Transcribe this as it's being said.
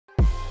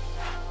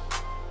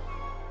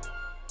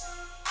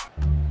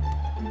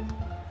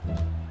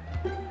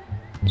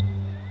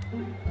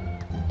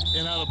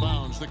And out of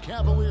bounds. The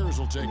Cavaliers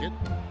will take it.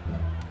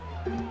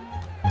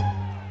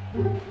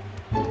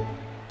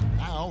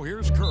 Now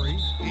here's Curry.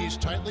 He's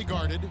tightly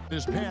guarded.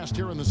 His pass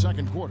here in the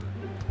second quarter.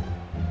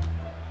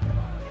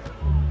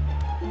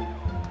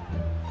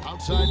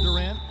 Outside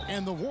Durant,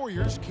 and the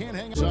Warriors can't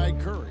hang inside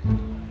Curry.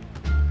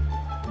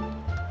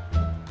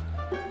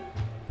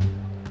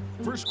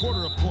 First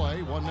quarter of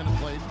play, 1 minute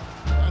played.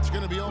 That's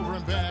going to be over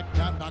and back.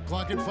 Not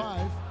clock at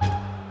 5.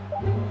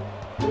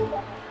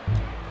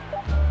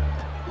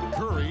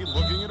 Curry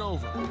looking it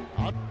over.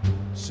 Out,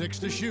 6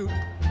 to shoot.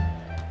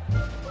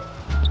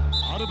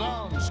 Out of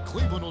bounds.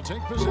 Cleveland will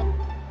take possession.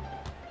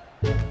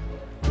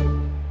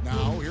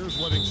 Now here's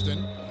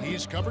Livingston.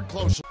 He's covered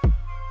closely.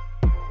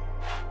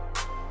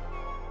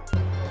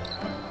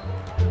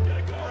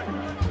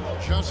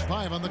 Just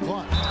 5 on the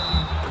clock.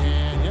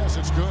 And yes,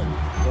 it's good.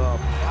 The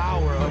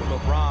power of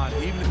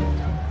LeBron. Even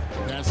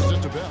passes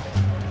it to Bell.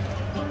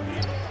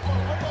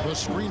 The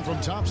screen from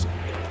Thompson.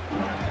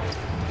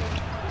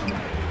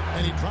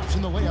 And he drops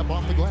in the layup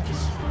off the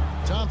glass.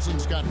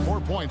 Thompson's got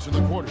 4 points in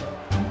the quarter.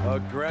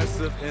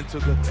 Aggressive into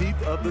the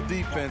teeth of the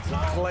defense.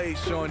 Clay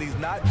showing he's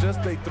not just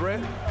a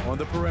threat on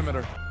the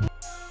perimeter.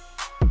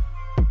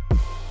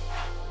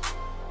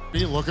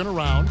 Be looking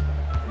around.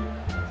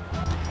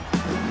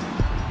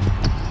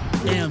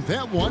 And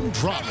that one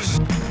drops.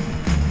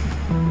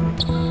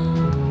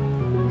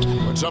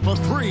 Puts up a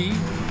 3.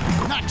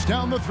 Knocks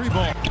down the 3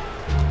 ball.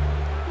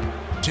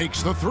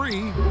 Takes the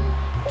 3.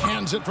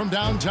 Cans it from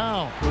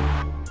downtown.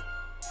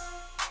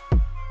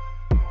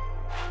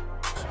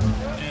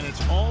 And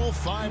it's all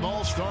 5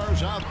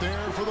 All-Stars out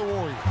there for the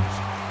Warriors.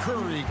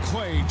 Curry,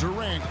 Clay,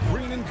 Durant,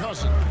 Green, and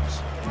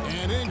Cousins.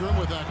 And Ingram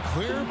with a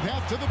clear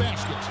path to the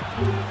basket.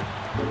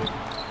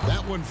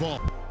 That one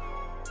falls.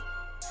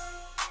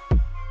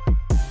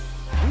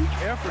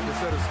 Effort to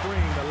set a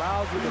screen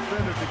allows the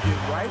defender to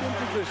get right in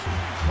position.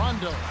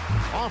 Rondo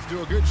off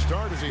to a good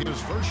start as he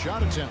his first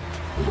shot attempt.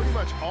 Pretty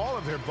much all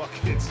of their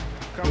buckets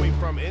coming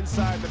from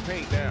inside the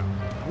paint now.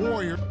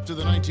 Warrior to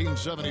the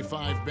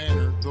 1975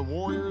 banner. The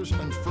Warriors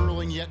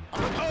unfurling yet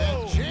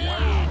that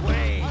jam. Wow.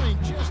 I mean,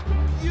 just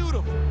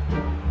beautiful.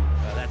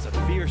 That's a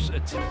fierce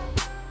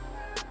attempt.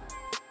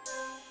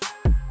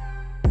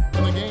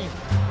 In the game.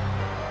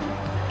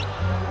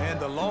 And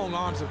the long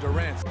arms of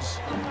Durant.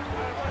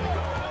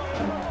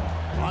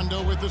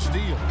 Rondo with the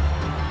steal.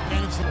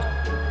 And it's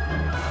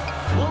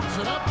floats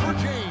it up for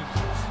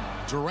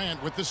James.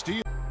 Durant with the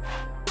steal.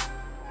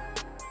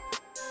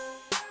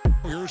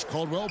 Here's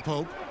Caldwell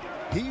Pope.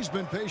 He's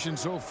been patient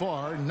so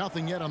far.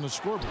 Nothing yet on the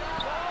scoreboard.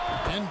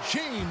 And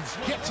James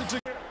gets it to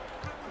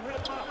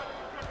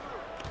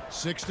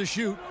 6 to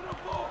shoot.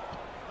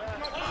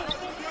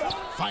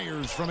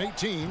 Fires from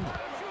 18.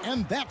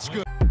 And that's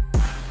good.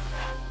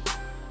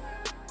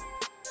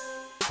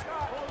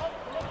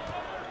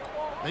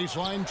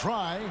 Baseline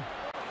try.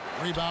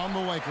 Rebound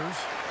the Lakers.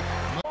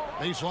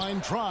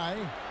 Baseline try.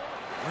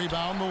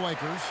 Rebound the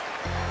Lakers.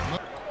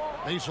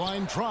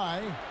 Baseline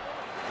try.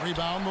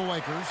 Rebound the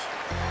Lakers.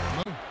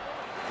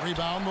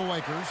 Rebound the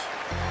Lakers.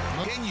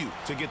 Continue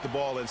to get the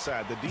ball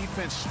inside. The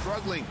defense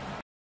struggling.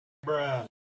 Bruh.